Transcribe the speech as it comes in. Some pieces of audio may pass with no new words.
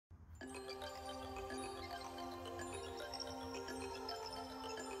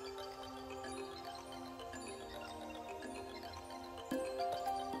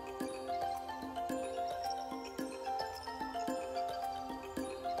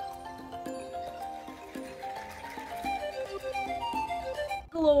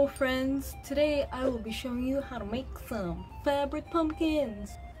Hello friends, today I will be showing you how to make some fabric pumpkins.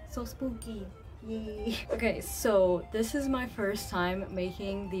 So spooky, yay. Okay, so this is my first time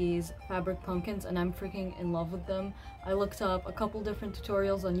making these fabric pumpkins and I'm freaking in love with them. I looked up a couple different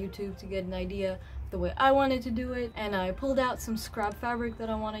tutorials on YouTube to get an idea of the way I wanted to do it, and I pulled out some scrap fabric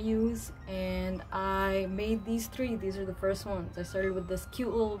that I want to use and I made these three. These are the first ones. I started with this cute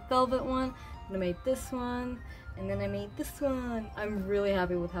little velvet one, and I made this one, and then I made this one. I'm really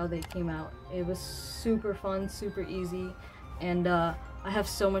happy with how they came out. It was super fun, super easy, and I have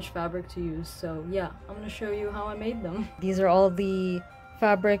so much fabric to use, so yeah, I'm gonna show you how I made them. These are all the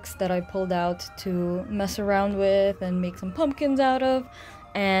fabrics that I pulled out to mess around with and make some pumpkins out of,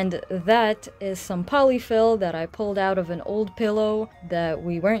 and that is some polyfill that I pulled out of an old pillow that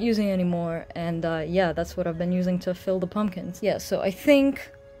we weren't using anymore, and yeah, that's what I've been using to fill the pumpkins. Yeah, so I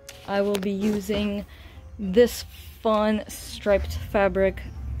think I will be using this fun striped fabric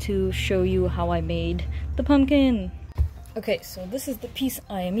to show you how I made the pumpkin. Okay, so this is the piece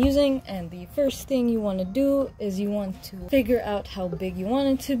I am using, and the first thing you want to do is you want to figure out how big you want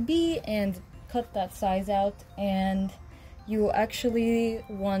it to be and cut that size out, and you actually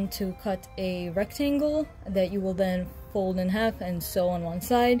want to cut a rectangle that you will then fold in half and sew on one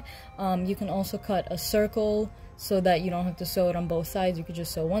side. You can also cut a circle so that you don't have to sew it on both sides. You could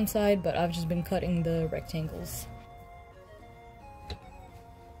just sew one side, but I've just been cutting the rectangles.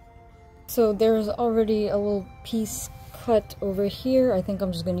 So there's already a little piece cut over here. I think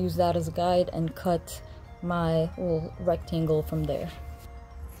I'm just gonna use that as a guide and cut my little rectangle from there.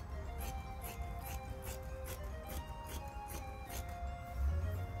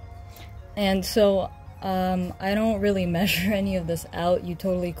 And so I don't really measure any of this out. You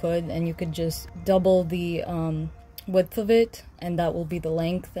totally could, and you could just double the width of it and that will be the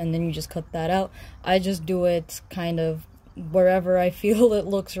length, and then you just cut that out. I just do it kind of wherever I feel it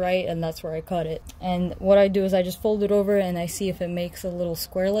looks right, and that's where I cut it. And what I do is I just fold it over and I see if it makes a little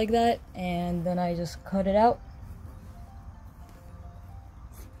square like that, and then I just cut it out.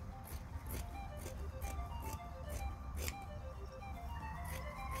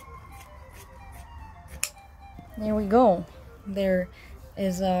 There we go. There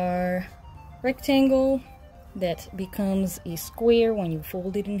is our rectangle that becomes a square when you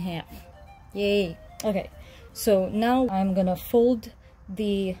fold it in half. Yay! Okay, so now I'm gonna fold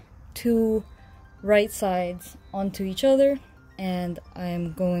the two right sides onto each other, and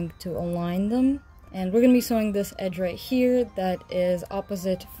I'm going to align them. And we're gonna be sewing this edge right here that is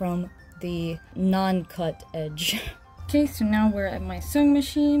opposite from the non-cut edge. Okay, so now we're at my sewing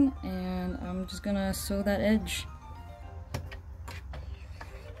machine, and I'm just gonna sew that edge.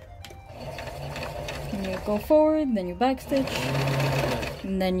 And you go forward, then you backstitch,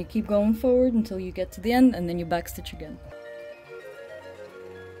 and then you keep going forward until you get to the end, and then you backstitch again.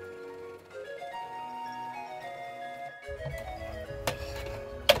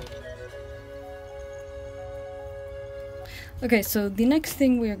 Okay, so the next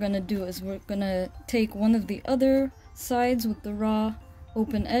thing we're gonna do is we're gonna take one of the other sides with the raw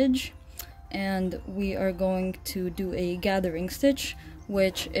open edge, and we are going to do a gathering stitch,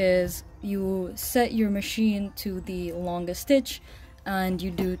 which is you set your machine to the longest stitch and you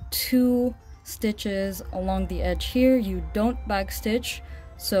do 2 stitches along the edge here. You don't backstitch,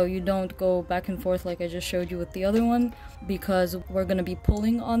 so you don't go back and forth like I just showed you with the other one, because we're gonna be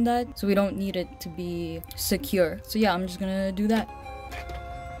pulling on that, so we don't need it to be secure. So yeah, I'm just gonna do that.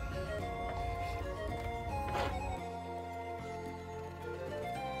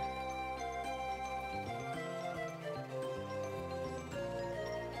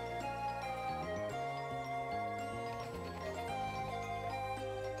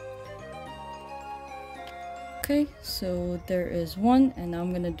 Okay, so there is one, and now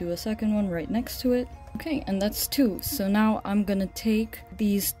I'm gonna do a second one right next to it. Okay, and that's 2. So now I'm gonna take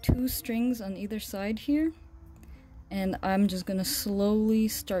these 2 strings on either side here, and I'm just gonna slowly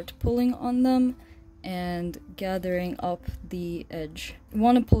start pulling on them and gathering up the edge. You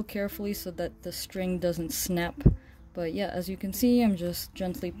want to pull carefully so that the string doesn't snap, but yeah, as you can see, I'm just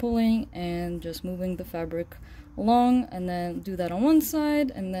gently pulling and just moving the fabric along, and then do that on one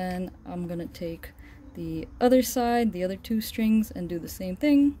side, and then I'm gonna take the other side, the other 2 strings, and do the same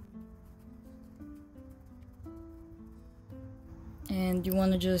thing. And you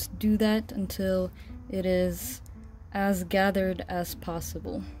want to just do that until it is as gathered as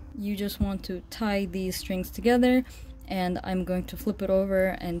possible. You just want to tie these strings together, and I'm going to flip it over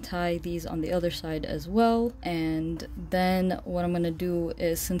and tie these on the other side as well. And then what I'm going to do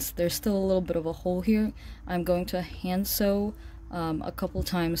is, since there's still a little bit of a hole here, I'm going to hand sew a couple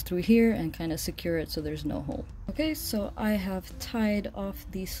times through here and kind of secure it so there's no hole. Okay, so I have tied off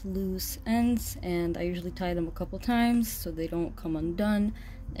these loose ends, and I usually tie them a couple times so they don't come undone.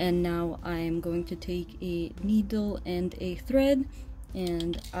 And now I am going to take a needle and a thread,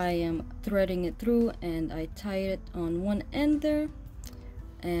 and I am threading it through, and I tie it on one end there.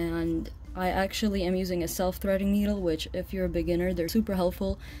 And I actually am using a self-threading needle, which if you're a beginner, they're super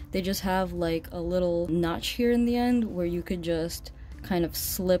helpful. They just have like a little notch here in the end where you could just kind of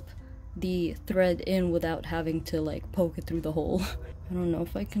slip the thread in without having to like poke it through the hole. I don't know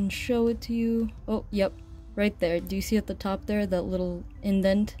if I can show it to you. Oh, yep, right there. Do you see at the top there, that little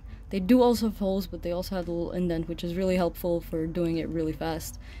indent? They do also have holes, but they also have a little indent, which is really helpful for doing it really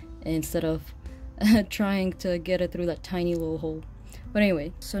fast instead of trying to get it through that tiny little hole. But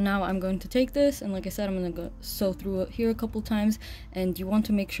anyway, so now I'm going to take this, and like I said, I'm going to go sew through it here a couple times, and you want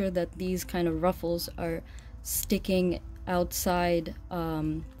to make sure that these kind of ruffles are sticking outside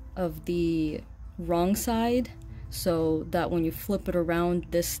of the wrong side, so that when you flip it around,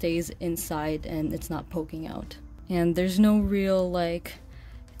 this stays inside and it's not poking out. And there's no real like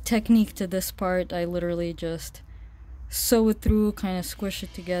technique to this part. I literally just sew it through, kind of squish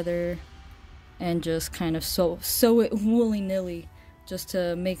it together, and just kind of sew it willy-nilly, just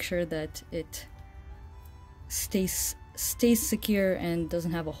to make sure that it stays secure and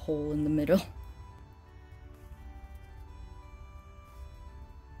doesn't have a hole in the middle.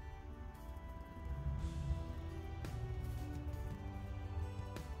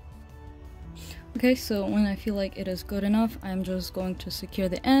 Okay, so when I feel like it is good enough, I'm just going to secure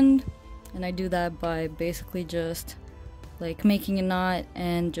the end, and I do that by basically just like making a knot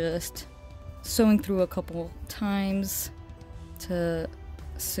and just sewing through a couple times to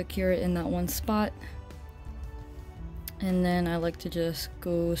secure it in that one spot. And then I like to just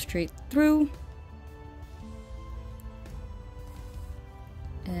go straight through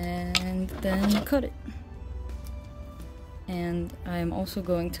and then cut it. And I'm also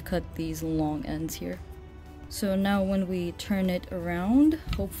going to cut these long ends here. So now when we turn it around,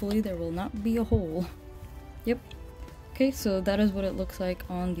 hopefully there will not be a hole. Yep. Okay, so that is what it looks like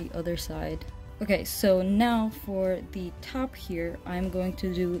on the other side. Okay, so now for the top here, I'm going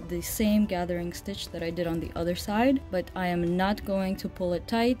to do the same gathering stitch that I did on the other side, but I am not going to pull it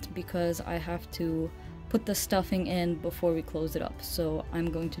tight because I have to put the stuffing in before we close it up. So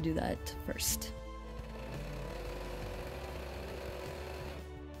I'm going to do that first.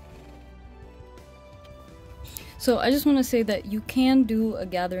 So I just want to say that you can do a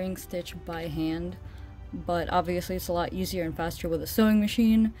gathering stitch by hand, but obviously it's a lot easier and faster with a sewing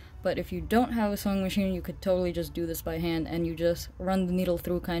machine. But if you don't have a sewing machine, you could totally just do this by hand, and you just run the needle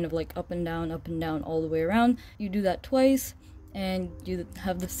through kind of like up and down all the way around. You do that twice and you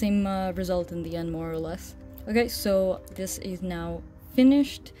have the same result in the end, more or less. Okay, so this is now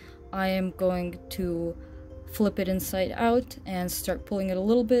finished. I am going to flip it inside out and start pulling it a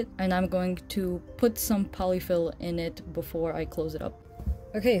little bit, and I'm going to put some polyfill in it before I close it up.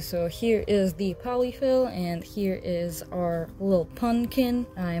 Okay, so here is the polyfill, and here is our little pumpkin.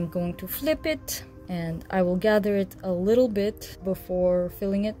 I'm going to flip it, and I will gather it a little bit before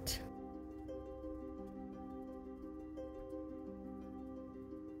filling it.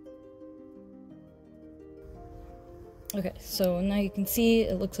 Okay, so now you can see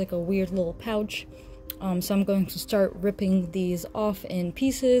it looks like a weird little pouch. So I'm going to start ripping these off in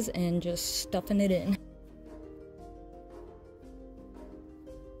pieces and just stuffing it in.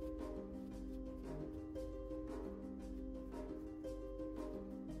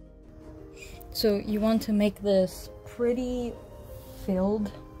 So you want to make this pretty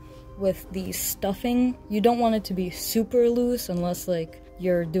filled with the stuffing. You don't want it to be super loose unless like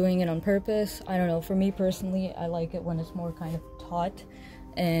you're doing it on purpose. I don't know, for me personally, I like it when it's more kind of taut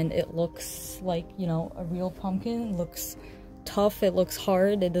and it looks like, you know, a real pumpkin. It looks tough, it looks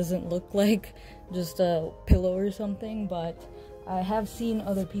hard, it doesn't look like just a pillow or something. But I have seen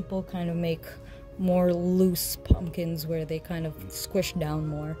other people kind of make more loose pumpkins where they kind of squish down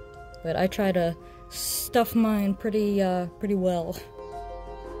more. But I try to stuff mine pretty well.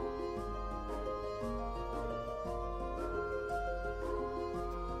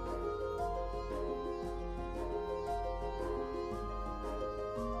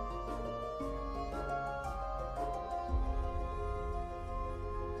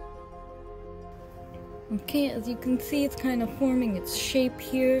 Okay, as you can see, it's kind of forming its shape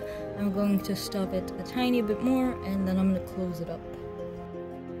here. I'm going to stuff it a tiny bit more, and then I'm going to close it up.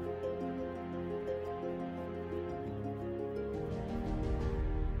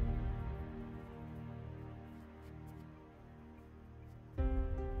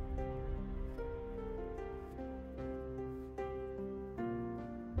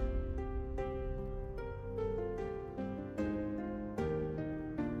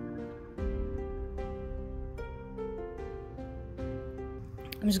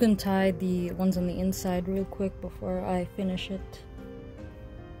 I'm just gonna tie the ones on the inside real quick before I finish it.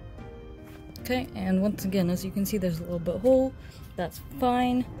 Okay, and once again, as you can see, there's a little bit of hole. That's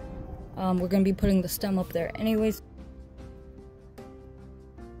fine. We're gonna be putting the stem up there anyways.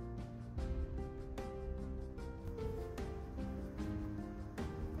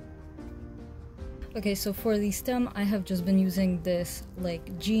 Okay, so for the stem, I have just been using this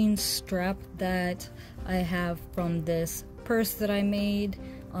like jean strap that I have from this purse that I made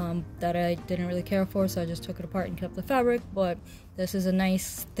that I didn't really care for, so I just took it apart and kept the fabric. But this is a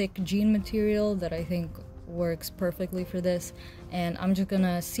nice thick jean material that I think works perfectly for this, and I'm just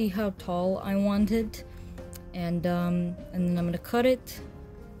gonna see how tall I want it, and then I'm gonna cut it.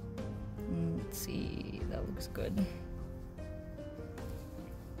 Let's see, that looks good.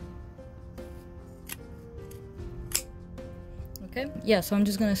 Okay, yeah, so I'm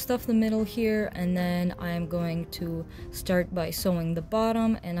just gonna stuff the middle here, and then I'm going to start by sewing the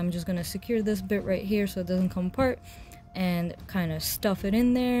bottom, and I'm just gonna secure this bit right here so it doesn't come apart, and kind of stuff it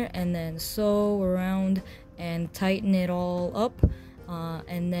in there, and then sew around and tighten it all up,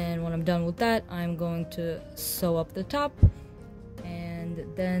 and then when I'm done with that, I'm going to sew up the top, and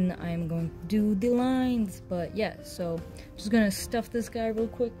then I'm going to do the lines. But yeah, so I'm just gonna stuff this guy real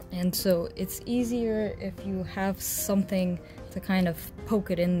quick, and so it's easier if you have something to kind of poke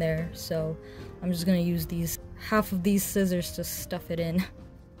it in there, so I'm just gonna use these half of these scissors to stuff it in.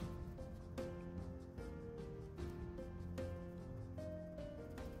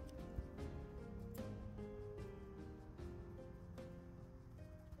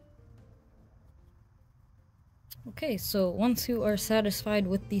 Okay, so once you are satisfied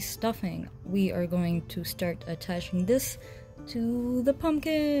with the stuffing, we are going to start attaching this to the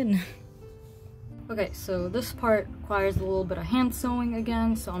pumpkin. Okay, so this part requires a little bit of hand sewing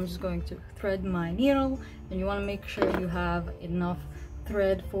again, so I'm just going to thread my needle, and you want to make sure you have enough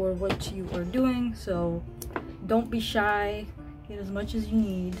thread for what you are doing, so don't be shy, get as much as you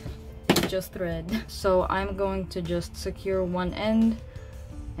need, just thread. So I'm going to just secure one end,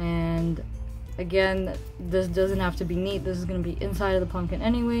 and again, this doesn't have to be neat, this is going to be inside of the pumpkin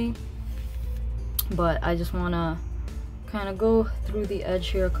anyway, but I just want to kind of go through the edge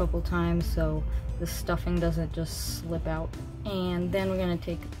here a couple times so the stuffing doesn't just slip out. And then we're going to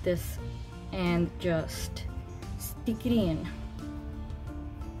take this and just stick it in.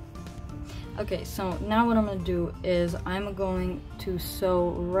 Okay, so now what I'm going to do is I'm going to sew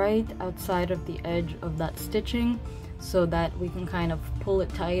right outside of the edge of that stitching so that we can kind of pull it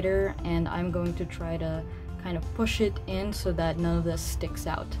tighter, and I'm going to try to kind of push it in so that none of this sticks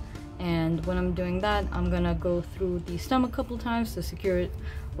out. And when I'm doing that, I'm gonna go through the stem a couple times to secure it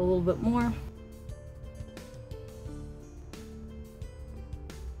a little bit more.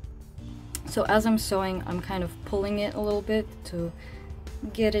 So as I'm sewing, I'm kind of pulling it a little bit to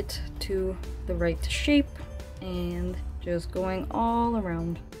get it to the right shape, and just going all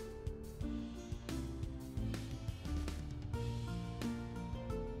around.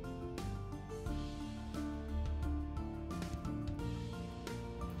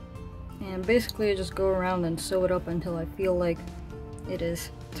 And basically I just go around and sew it up until I feel like it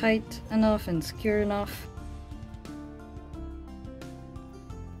is tight enough and secure enough.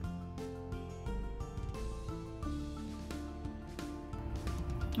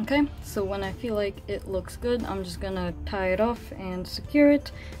 Okay, so when I feel like it looks good, I'm just gonna tie it off and secure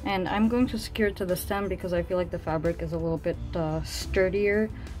it. And I'm going to secure it to the stem because I feel like the fabric is a little bit sturdier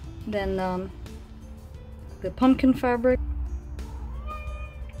than the pumpkin fabric.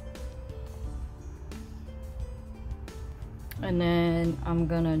 And then I'm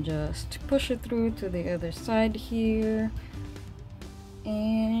gonna just push it through to the other side here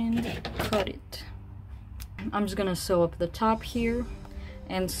and cut it. I'm just gonna sew up the top here.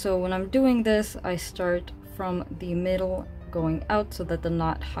 And so when I'm doing this, I start from the middle going out so that the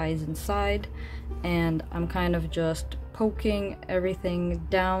knot hides inside, and I'm kind of just poking everything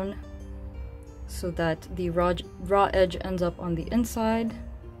down so that the raw edge ends up on the inside,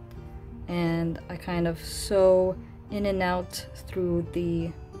 and I kind of sew in and out through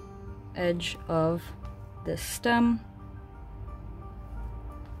the edge of this stem.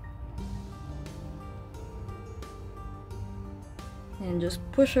 And just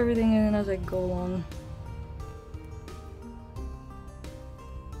push everything in as I go along.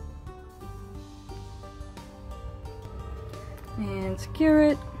 And secure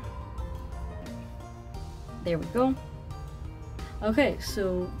it. There we go. Okay,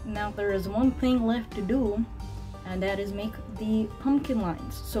 so now there is one thing left to do, and that is make the pumpkin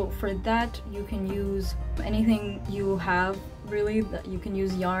lines. So for that, you can use anything you have, really. That you can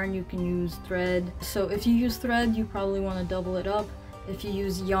use yarn, you can use thread. So if you use thread, you probably want to double it up, If you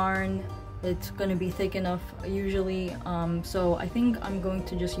use yarn, it's gonna be thick enough usually, so I think I'm going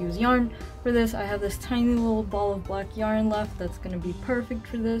to just use yarn for this. I have this tiny little ball of black yarn left that's gonna be perfect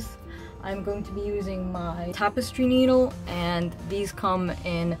for this. I'm going to be using my tapestry needle, and these come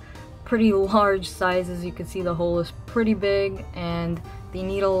in pretty large sizes. You can see the hole is pretty big and the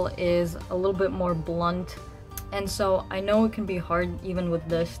needle is a little bit more blunt, and so I know it can be hard even with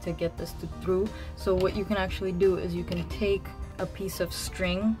this to get this through. So what you can actually do is you can take a piece of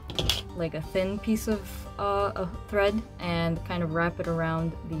string, like a thin piece of a thread, and kind of wrap it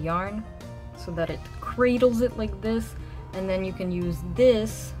around the yarn so that it cradles it like this, and then you can use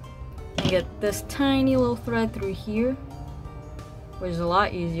this and get this tiny little thread through here, which is a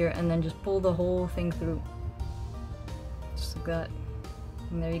lot easier, and then just pull the whole thing through just like that,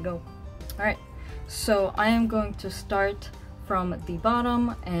 and there you go. All right, so I am going to start from the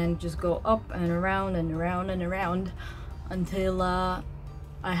bottom and just go up and around and around and around until I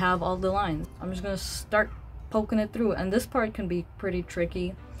have all the lines. I'm just gonna start poking it through, and this part can be pretty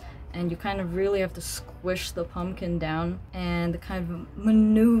tricky, and you kind of really have to squish the pumpkin down and kind of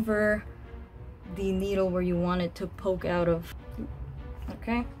maneuver the needle where you want it to poke out of.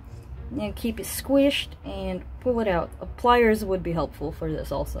 Okay, and keep it squished and pull it out. Pliers would be helpful for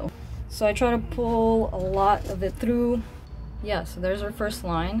this also. So I try to pull a lot of it through. Yeah, so there's our first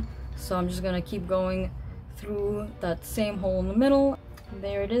line. So I'm just gonna keep going through that same hole in the middle.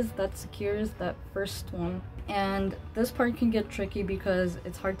 There it is, that secures that first one. And this part can get tricky because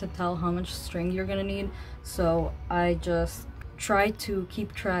it's hard to tell how much string you're gonna need, so I just try to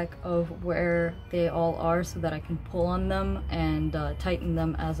keep track of where they all are so that I can pull on them and tighten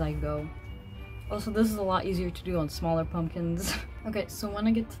them as I go. Also, this is a lot easier to do on smaller pumpkins. Okay, so when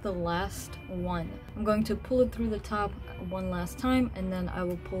I get to the last one, I'm going to pull it through the top one last time, and then I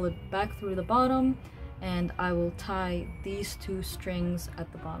will pull it back through the bottom, and I will tie these two strings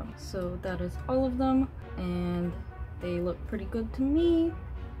at the bottom. So that is all of them, and they look pretty good to me.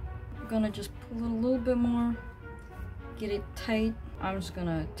 I'm gonna just pull it a little bit more, get it tight. I'm just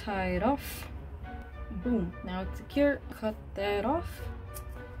gonna tie it off. Boom, now it's secure. Cut that off.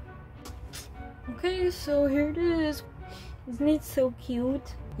 Okay, so here it is. Isn't it so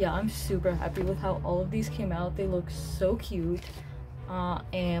cute? Yeah, I'm super happy with how all of these came out. They look so cute. I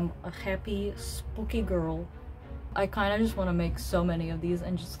am a happy, spooky girl. I kind of just want to make so many of these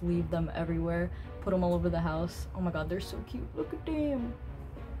and just leave them everywhere. Put them all over the house. Oh my god, they're so cute. Look at them.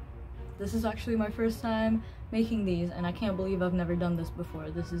 This is actually my first time making these, and I can't believe I've never done this before.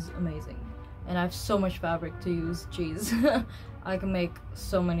 This is amazing. And I have so much fabric to use. Jeez. I can make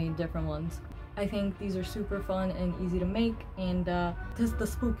so many different ones. I think these are super fun and easy to make, and this is the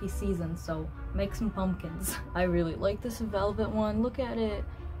spooky season, so make some pumpkins. I really like this velvet one. Look at it.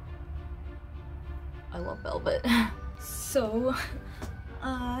 I love velvet. So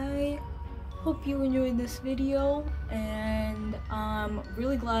I hope you enjoyed this video, and I'm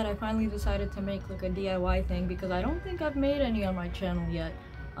really glad I finally decided to make like a DIY thing, because I don't think I've made any on my channel yet,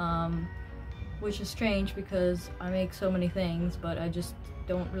 which is strange because I make so many things, but I just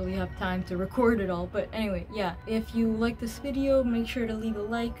don't really have time to record it all. But anyway, yeah, if you like this video, make sure to leave a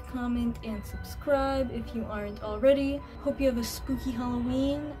like, comment, and subscribe if you aren't already. Hope you have a spooky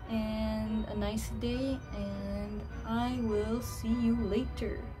Halloween and a nice day, and I will see you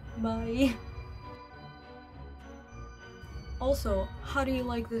later. Bye. Also, how do you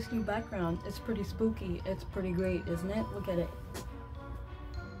like this new background? It's pretty spooky. It's pretty great, isn't it? Look at it.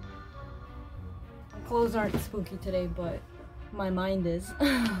 Clothes aren't spooky today, but my mind is.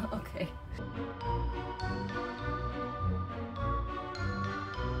 Okay.